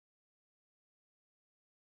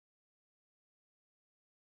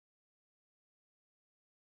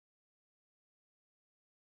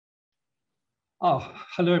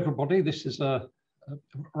Hello, everybody. This is a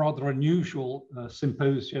rather unusual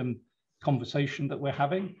symposium conversation that we're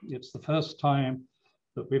having. It's the first time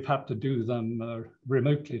that we've had to do them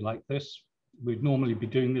remotely like this. We'd normally be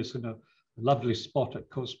doing this in a lovely spot at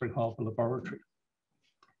Cold Spring Harbor Laboratory.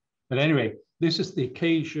 But anyway, this is the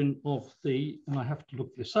occasion of and I have to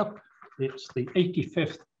look this up, it's the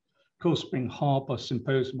 85th Cold Spring Harbor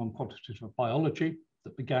Symposium on Quantitative Biology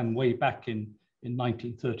that began way back in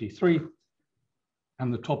 1933.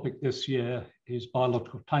 And the topic this year is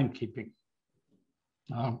biological timekeeping.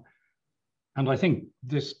 And I think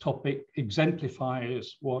this topic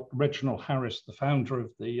exemplifies what Reginald Harris, the founder of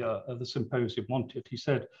the symposium, wanted. He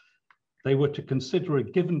said they were to consider a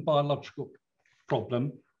given biological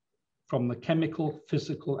problem from the chemical,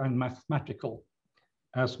 physical, and mathematical,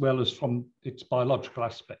 as well as from its biological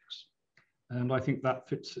aspects. And I think that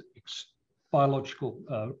fits biological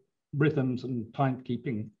rhythms and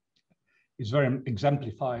timekeeping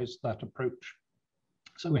exemplifies that approach.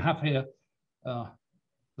 So we have here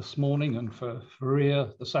this morning and for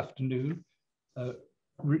Ria this afternoon,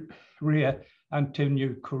 Ria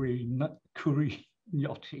Antoniou Kourounioti.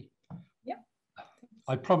 Yeah.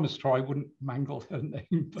 I promised her I wouldn't mangle her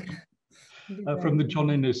name, but from the John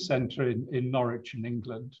Innes Centre in Norwich in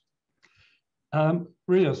England.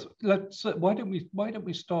 Ria, why don't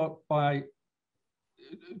we start by,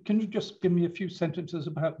 can you just give me a few sentences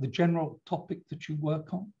about the general topic that you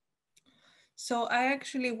work on? So I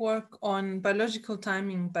actually work on biological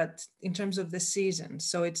timing, but in terms of the season.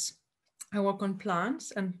 So I work on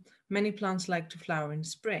plants, and many plants like to flower in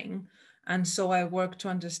spring. And so I work to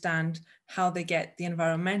understand how they get the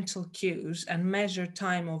environmental cues and measure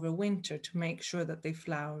time over winter to make sure that they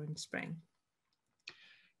flower in spring.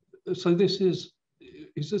 So is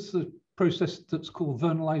this the process that's called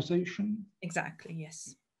vernalization? Exactly,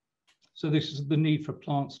 yes. So this is the need for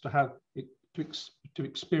plants to have to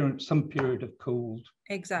experience some period of cold.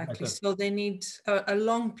 Exactly. So they need a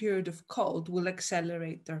long period of cold will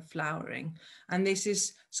accelerate their flowering. And this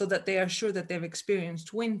is so that they are sure that they've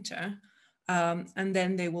experienced winter, and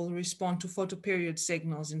then they will respond to photoperiod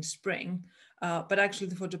signals in spring. But actually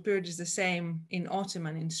the photoperiod is the same in autumn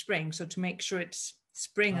and in spring. So to make sure it's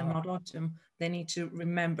spring and not autumn, they need to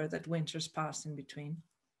remember that winter's passed in between.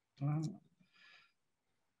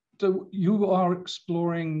 So you are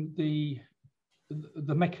exploring the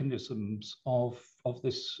mechanisms of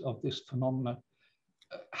this phenomena.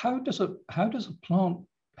 How does a plant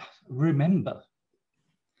remember,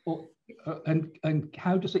 and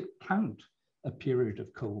how does it count a period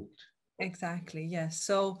of cold? Exactly. Yes.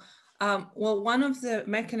 So. Well, one of the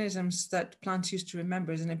mechanisms that plants use to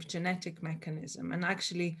remember is an epigenetic mechanism. And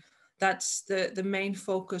actually, that's the main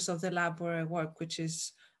focus of the lab where I work, which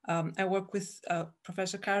is I work with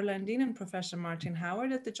Professor Caroline Dean and Professor Martin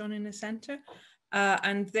Howard at the John Innes Centre.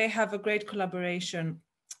 And they have a great collaboration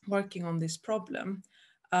working on this problem,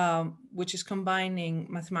 which is combining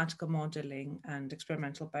mathematical modeling and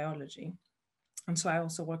experimental biology. And so I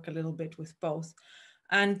also work a little bit with both.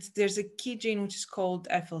 And there's a key gene which is called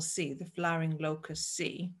FLC, the flowering locus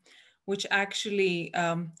C, which actually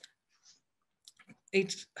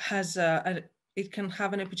it can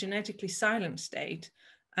have an epigenetically silent state,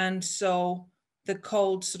 and so the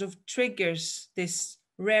cold sort of triggers this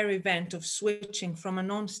rare event of switching from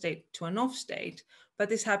an on state to an off state. But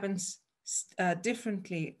this happens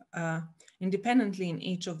differently, independently in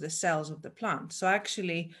each of the cells of the plant. So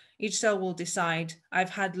actually, each cell will decide, I've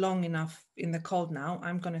had long enough in the cold now,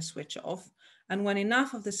 I'm going to switch off. And when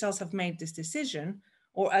enough of the cells have made this decision,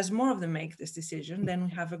 or as more of them make this decision, then we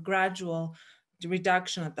have a gradual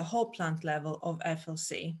reduction at the whole plant level of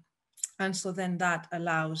FLC. And so then that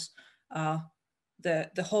allows the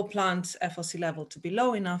whole plant's FLC level to be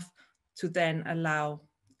low enough to then allow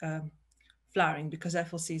flowering, because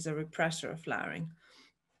FLC is a repressor of flowering.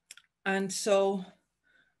 And so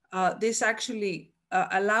this actually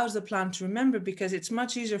allows the plant to remember, because it's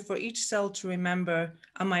much easier for each cell to remember,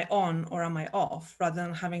 am I on or am I off, rather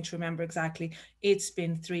than having to remember exactly, it's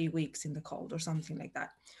been 3 weeks in the cold or something like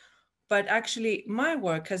that. But actually my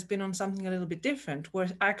work has been on something a little bit different, where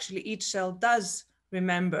actually each cell does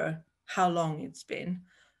remember how long it's been.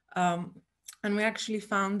 And we actually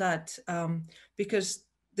found that because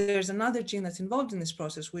there's another gene that's involved in this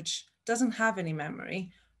process, which doesn't have any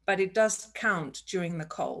memory, but it does count during the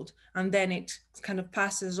cold. And then it kind of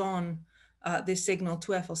passes on this signal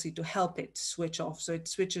to FLC to help it switch off. So it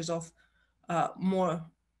switches off more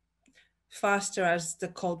faster as the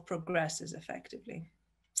cold progresses effectively.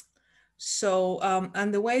 So,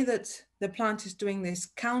 and the way that the plant is doing this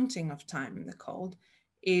counting of time in the cold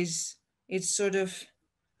is it's sort of,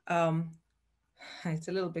 it's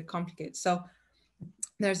a little bit complicated. So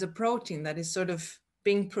there's a protein that is sort of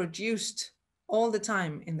being produced all the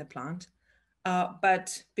time in the plant.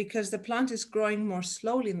 But because the plant is growing more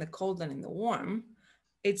slowly in the cold than in the warm,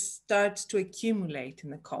 it starts to accumulate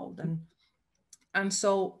in the cold. And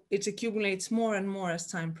so it accumulates more and more as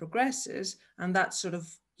time progresses, and that's sort of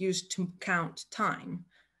used to count time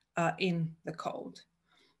in the cold.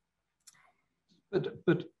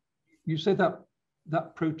 But you say that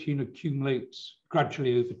that protein accumulates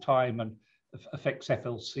gradually over time and affects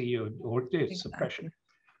FLC or it is suppression.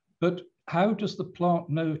 But how does the plant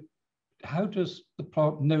know? How does the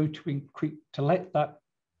plant know to let that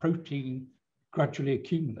protein gradually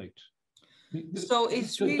accumulate? So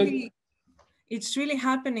it's really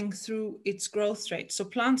happening through its growth rate. So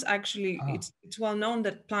plants actually, it's well known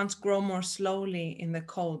that plants grow more slowly in the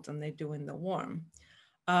cold than they do in the warm.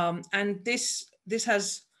 And this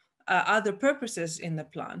has other purposes in the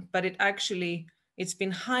plant, but it's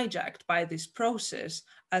been hijacked by this process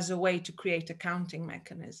as a way to create a counting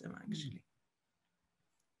mechanism, actually.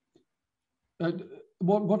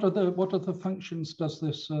 What other functions does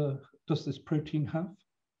this protein have?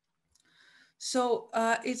 So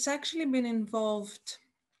it's actually been involved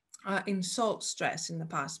in salt stress in the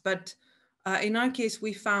past, but in our case,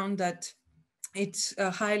 we found that it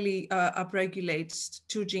highly upregulates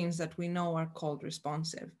two genes that we know are cold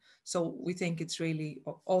responsive. So we think it's really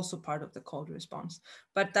also part of the cold response.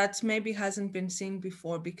 But that maybe hasn't been seen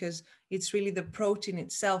before because it's really the protein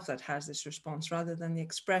itself that has this response rather than the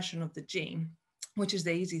expression of the gene, which is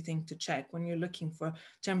the easy thing to check. When you're looking for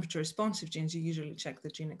temperature responsive genes, you usually check the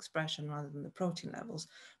gene expression rather than the protein levels.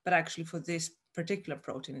 But actually for this particular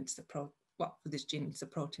protein, it's for this gene, it's the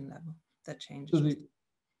protein level that changes. So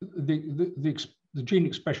the gene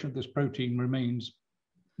expression of this protein remains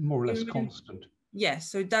more or less constant.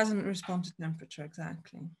 Yes, so it doesn't respond to temperature,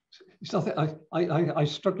 exactly. So I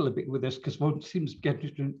struggle a bit with this because one seems to get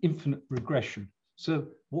into an infinite regression. So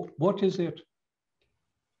what is it?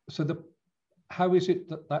 So how is it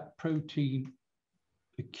that protein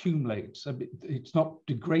accumulates? I mean, it's not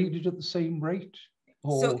degraded at the same rate?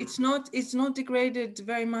 So it's not degraded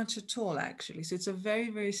very much at all, actually. So it's a very,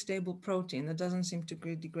 very stable protein that doesn't seem to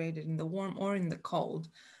be degraded in the warm or in the cold,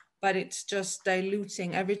 but it's just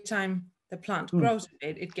diluting every time the plant grows a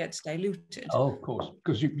bit, it gets diluted. Oh, of course,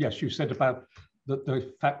 because you said about the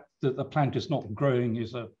fact that the plant is not growing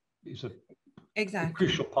is a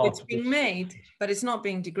crucial part. It's being made, but it's not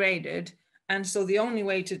being degraded, and so the only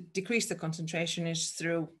way to decrease the concentration is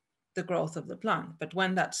through the growth of the plant. But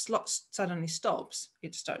when that suddenly stops,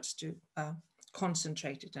 it starts to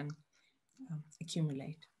concentrate it and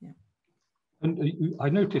accumulate. Yeah. And I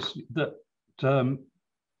noticed that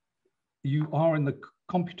you are in the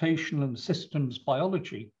computational and systems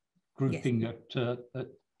biology grouping at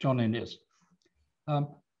John Innes,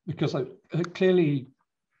 because clearly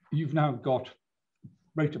you've now got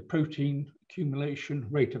rate of protein accumulation,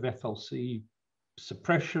 rate of FLC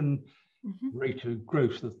suppression, rate of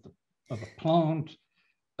growth of a plant.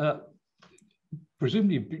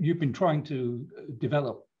 Presumably you've been trying to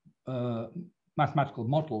develop mathematical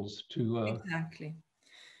models to... Exactly.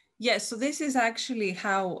 Yes, so this is actually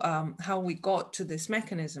how we got to this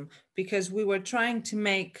mechanism, because we were trying to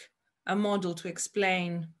make a model to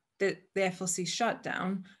explain the FLC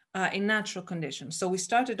shutdown in natural conditions. So we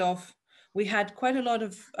started off, we had quite a lot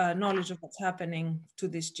of knowledge of what's happening to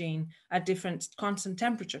this gene at different constant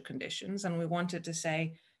temperature conditions. And we wanted to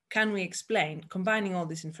say, can we explain, combining all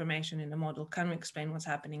this information in a model, can we explain what's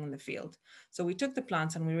happening in the field? So we took the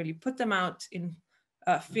plants and we really put them out in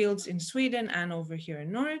fields in Sweden and over here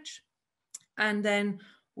in Norwich. And then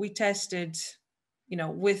we tested,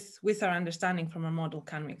 with our understanding from our model,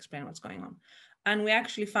 can we explain what's going on? And we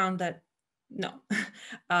actually found that no.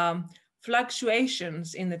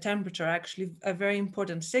 Fluctuations in the temperature are actually a very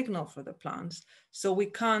important signal for the plants. So we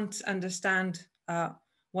can't understand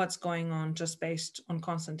what's going on just based on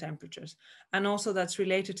constant temperatures. And also that's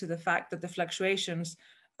related to the fact that the fluctuations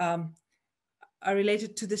are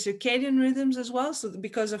related to the circadian rhythms as well. So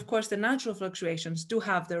because of course the natural fluctuations do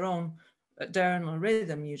have their own diurnal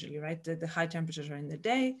rhythm usually, right? The high temperatures are in the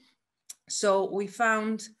day. So we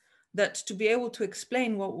found that to be able to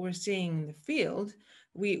explain what we're seeing in the field,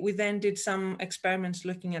 we then did some experiments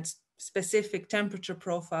looking at specific temperature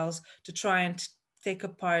profiles to try and take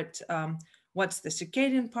apart what's the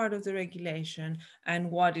circadian part of the regulation and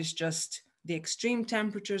what is just the extreme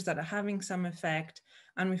temperatures that are having some effect.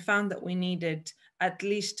 And we found that we needed at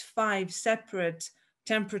least 5 separate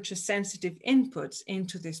temperature sensitive inputs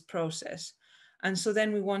into this process. And so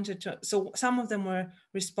then we wanted to, so some of them were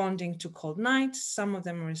responding to cold nights, some of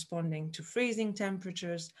them were responding to freezing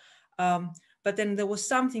temperatures. but then there was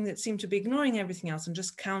something that seemed to be ignoring everything else and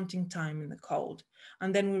just counting time in the cold.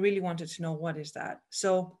 And then we really wanted to know, what is that?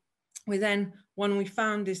 So we then, when we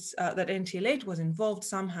found this, that NTLA was involved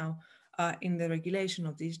somehow in the regulation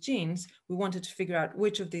of these genes, we wanted to figure out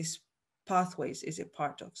which of these pathways is it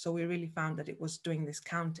part of. So we really found that it was doing this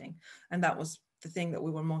counting. And that was the thing that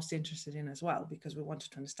we were most interested in as well, because we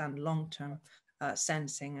wanted to understand long-term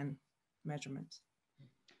sensing and measurements.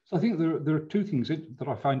 So I think there are two things that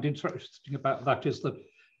I find interesting about that, is that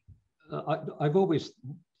I've always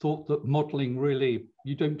thought that modeling, really,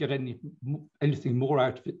 you don't get anything more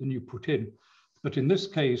out of it than you put in. But in this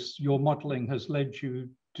case, your modeling has led you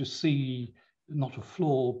to see not a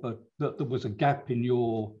flaw, but that there was a gap in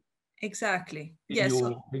your... Exactly. Yes.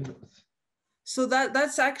 So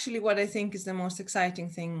that's actually what I think is the most exciting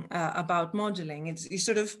thing about modeling. It's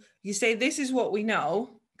you say, this is what we know,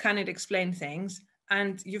 can it explain things?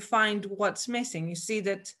 And you find what's missing. You see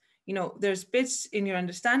that, there's bits in your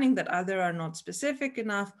understanding that either are not specific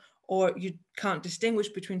enough, or you can't distinguish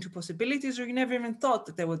between two possibilities, or you never even thought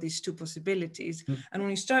that there were these two possibilities. And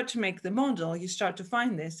when you start to make the model, you start to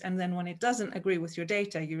find this. And then when it doesn't agree with your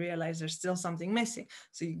data, you realize there's still something missing.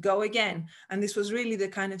 So you go again. And this was really the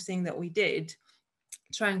kind of thing that we did,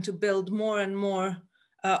 trying to build more and more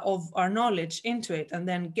of our knowledge into it, and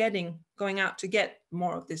then going out to get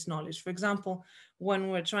more of this knowledge. For example, when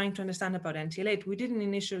we're trying to understand about NTLA, we didn't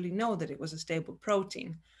initially know that it was a stable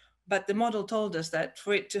protein. But the model told us that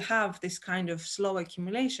for it to have this kind of slow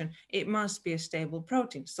accumulation, it must be a stable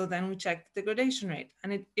protein. So then we checked the degradation rate,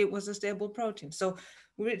 and it was a stable protein. So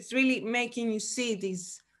it's really making you see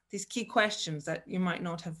these key questions that you might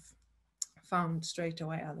not have found straight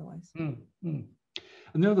away otherwise.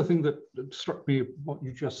 And the other thing that struck me, what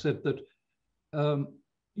you just said, that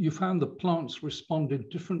you found that plants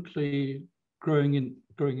responded differently growing in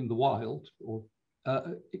the wild, or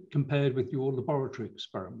compared with your laboratory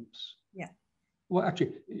experiments. Yeah. Well,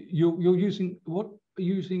 actually, you're using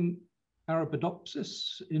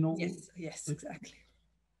Arabidopsis in all. Yes, exactly.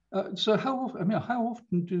 So how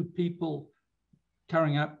often do people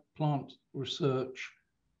carrying out plant research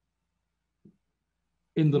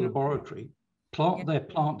in the laboratory plant their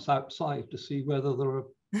plants outside to see whether there are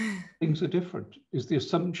things are different? Is the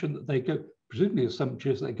assumption that presumably the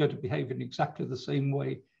assumption is they're going to behave in exactly the same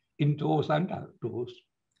way indoors and outdoors?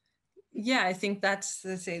 Yeah, I think that's,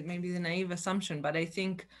 let's say, maybe the naive assumption, but I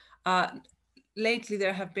think lately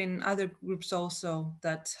there have been other groups also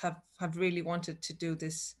that have really wanted to do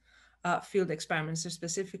this field experiments. There's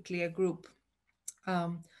specifically a group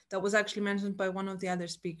that was actually mentioned by one of the other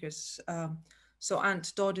speakers. So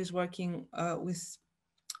Antoniou is working with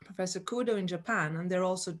Professor Kourounioti in Japan, and they're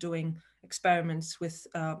also doing experiments with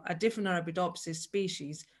a different Arabidopsis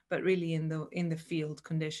species, but really in the field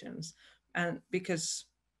conditions. And because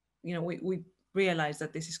we realize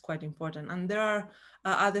that this is quite important. And there are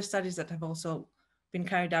other studies that have also been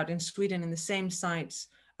carried out in Sweden in the same sites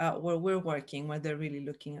where we're working, where they're really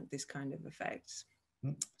looking at this kind of effects.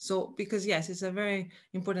 So, because yes, it's a very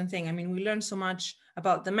important thing. I mean, we learn so much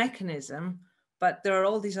about the mechanism, but there are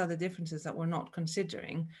all these other differences that we're not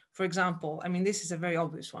considering. For example, I mean, this is a very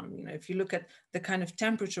obvious one. If you look at the kind of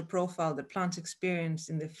temperature profile that plants experience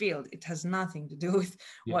in the field, it has nothing to do with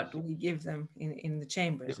what we give them in the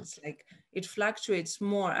chambers. It's like it fluctuates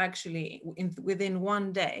more actually within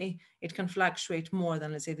one day. It can fluctuate more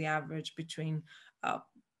than, let's say, the average between,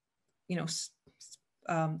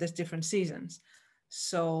 there's different seasons.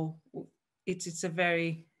 So it's a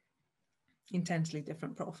very intensely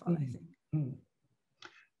different profile, I think.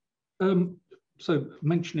 So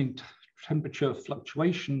mentioning temperature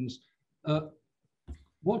fluctuations,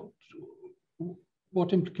 what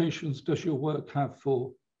implications does your work have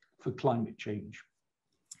for climate change?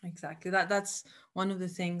 Exactly, that's one of the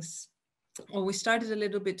things. Well, we started a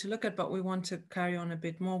little bit to look at, but we want to carry on a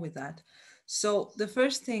bit more with that. So the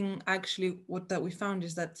first thing actually that we found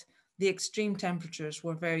is that the extreme temperatures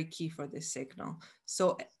were very key for this signal.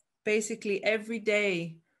 So basically every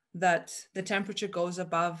day that the temperature goes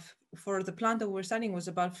above, for the plant that we're studying, was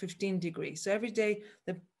about 15 degrees. So every day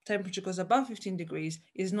the temperature goes above 15 degrees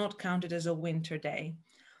is not counted as a winter day.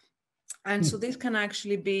 And so this can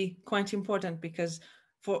actually be quite important because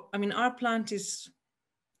our plant is,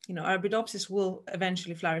 Arabidopsis will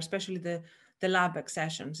eventually flower, especially the lab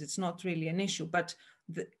accessions. It's not really an issue, but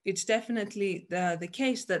it's definitely the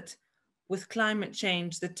case that with climate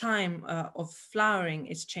change, the time of flowering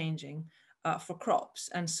is changing for crops.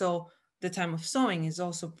 And so the time of sowing is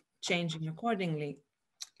also changing accordingly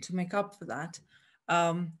to make up for that.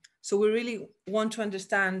 So we really want to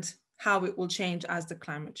understand how it will change as the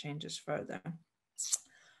climate changes further.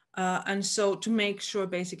 And so to make sure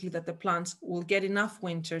basically that the plants will get enough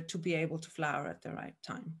winter to be able to flower at the right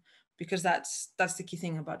time, because that's the key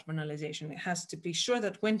thing about vernalization. It has to be sure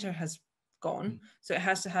that winter has gone, so it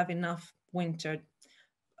has to have enough winter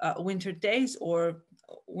days or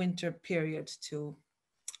winter period to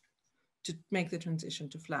make the transition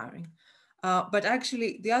to flowering. But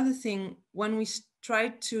actually, the other thing, when we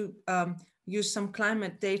tried to use some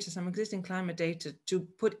climate data, some existing climate data to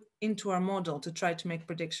put into our model to try to make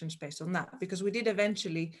predictions based on that, because we did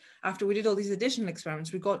eventually, after we did all these additional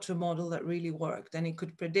experiments, we got to a model that really worked, and it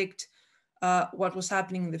could predict what was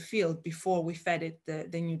happening in the field before we fed it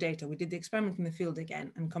the new data. We did the experiment in the field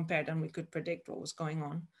again and compared, and we could predict what was going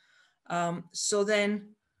on. So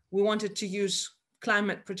then we wanted to use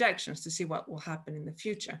climate projections to see what will happen in the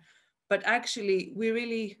future. But actually, we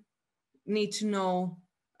really need to know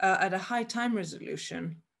at a high time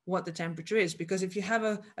resolution what the temperature is, because if you have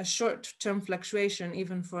a short-term fluctuation,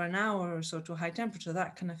 even for an hour or so to a high temperature,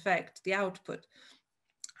 that can affect the output.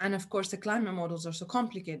 And of course, the climate models are so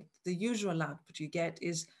complicated. The usual output you get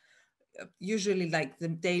is usually like the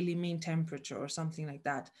daily mean temperature or something like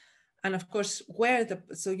that. And of course,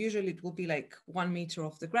 so usually it will be like 1 meter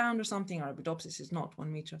off the ground or something. Arabidopsis is not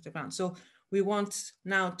 1 meter off the ground. So we want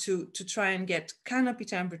now to try and get canopy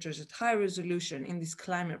temperatures at high resolution in these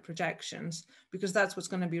climate projections, because that's what's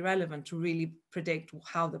going to be relevant to really predict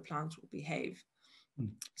how the plants will behave.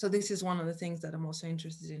 So this is one of the things that I'm also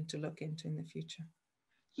interested in to look into in the future.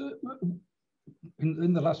 So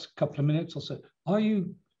in the last couple of minutes or so,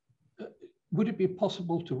 would it be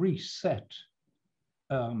possible to reset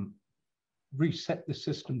the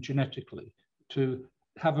system genetically to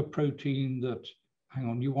have a protein that, hang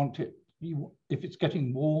on, if it's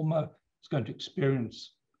getting warmer, it's going to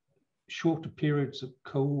experience shorter periods of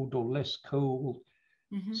cold or less cold.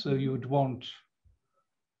 Mm-hmm. So you would want,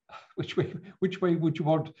 which way would you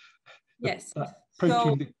want that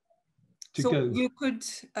protein to go? You could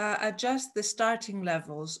adjust the starting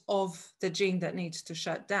levels of the gene that needs to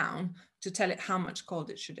shut down to tell it how much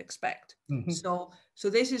cold it should expect. Mm-hmm. So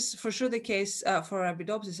this is for sure the case for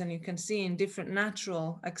Arabidopsis, and you can see in different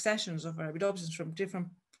natural accessions of Arabidopsis from different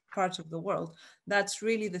parts of the world, that's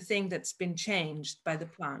really the thing that's been changed by the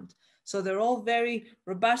plant. So they're all very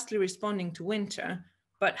robustly responding to winter,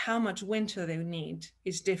 but how much winter they need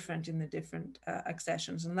is different in the different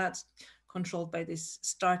accessions, and that's controlled by these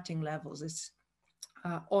starting levels, this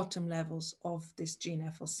autumn levels of this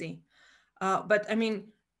gene FLC. But I mean,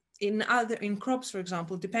 in crops, for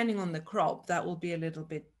example, depending on the crop, that will be a little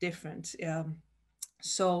bit different.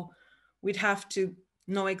 So we'd have to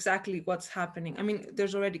know exactly what's happening. I mean,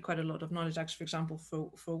 there's already quite a lot of knowledge, actually, for example,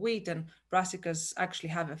 for wheat, and brassicas actually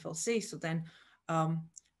have FLC. So then,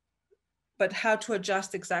 but how to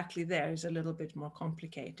adjust exactly there is a little bit more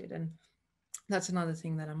complicated. And that's another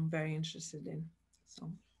thing that I'm very interested in.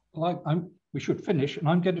 So. Well, we should finish, and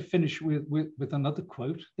I'm going to finish with another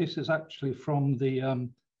quote. This is actually from the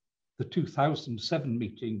 2007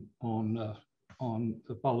 meeting on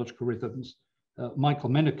the biological rhythms. Michael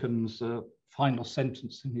Mennichen's final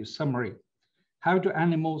sentence in his summary: "How do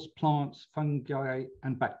animals, plants, fungi,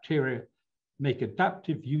 and bacteria make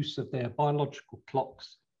adaptive use of their biological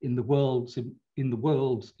clocks in the worlds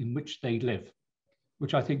in which they live?"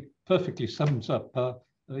 Which I think perfectly sums up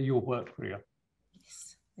your work, Ria.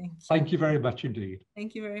 Yes, thank you. Thank you very much indeed.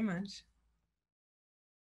 Thank you very much.